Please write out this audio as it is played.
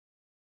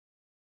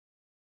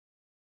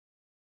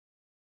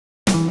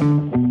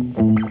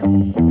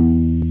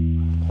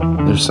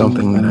There's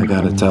something that I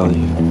gotta tell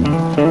you.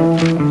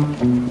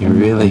 You're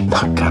really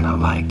not gonna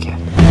like it.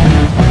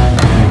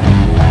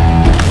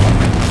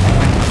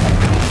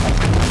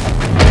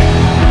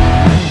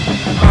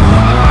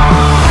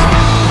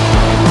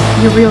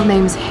 Your real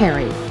name's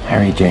Harry.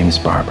 Harry James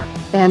Barber.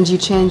 And you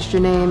changed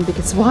your name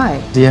because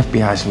why? The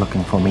FBI's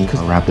looking for me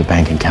because I robbed a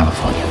bank in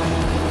California.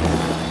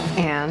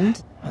 And?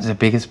 It was the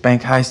biggest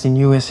bank heist in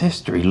U.S.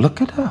 history. Look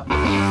it up.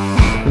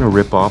 I'm gonna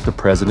rip off the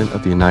President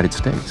of the United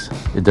States.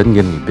 It doesn't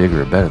get any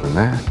bigger or better than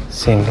that.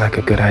 Seemed like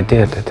a good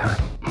idea at the time.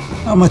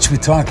 How much are we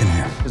talking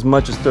here? As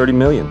much as 30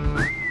 million.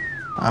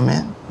 I'm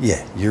in.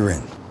 Yeah, you're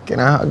in. Can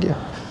I hug you?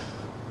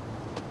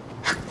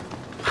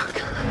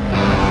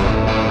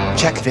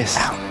 Check this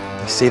out.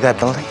 You see that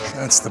building?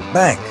 That's the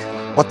bank.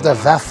 What the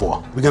that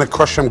for? We gonna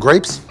crush some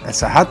grapes?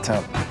 That's a hot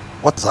tub.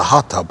 What's a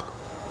hot tub?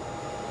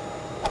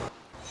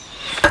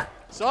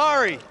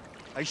 Sorry,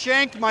 I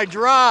shanked my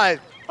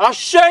drive. I'll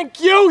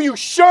shank you, you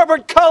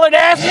sherbet-colored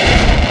ass!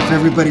 If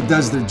everybody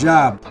does their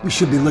job, we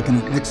should be looking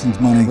at Nixon's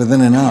money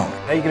within an hour.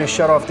 How are you gonna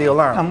shut off the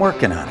alarm? I'm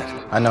working on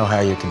it. I know how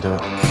you can do it.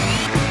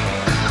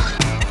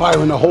 Fire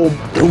in the hole.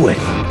 Do it.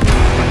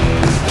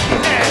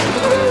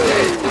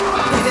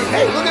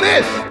 Hey, look at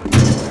this!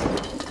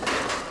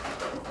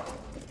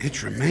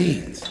 It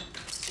remains.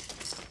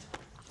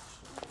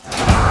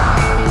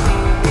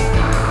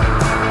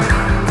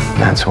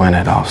 That's when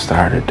it all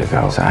started to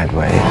go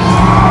sideways.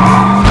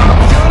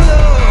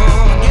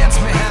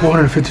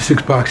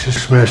 456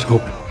 boxes smashed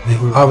open. They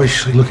were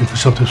obviously looking for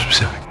something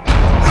specific.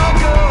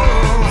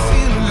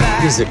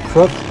 He's a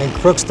crook, and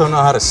crooks don't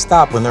know how to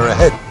stop when they're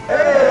ahead.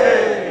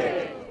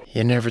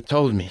 You never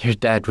told me your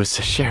dad was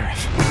the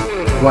sheriff.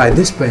 Why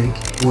this bank?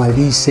 Why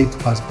these safe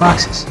deposit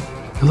boxes?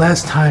 The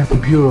last time the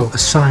Bureau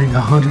assigned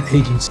 100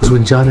 agents was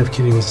when John F.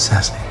 Kennedy was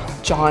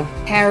assassinated. John,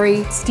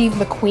 Harry, Steve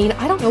McQueen.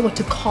 I don't know what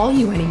to call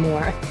you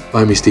anymore.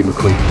 Buy me Steve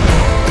McQueen.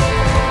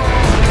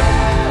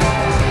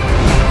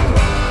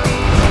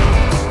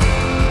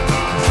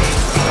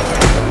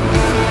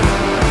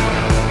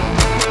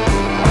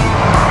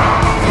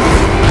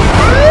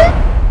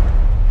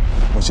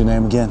 What's your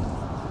name again?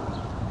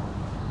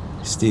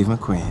 Steve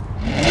McQueen.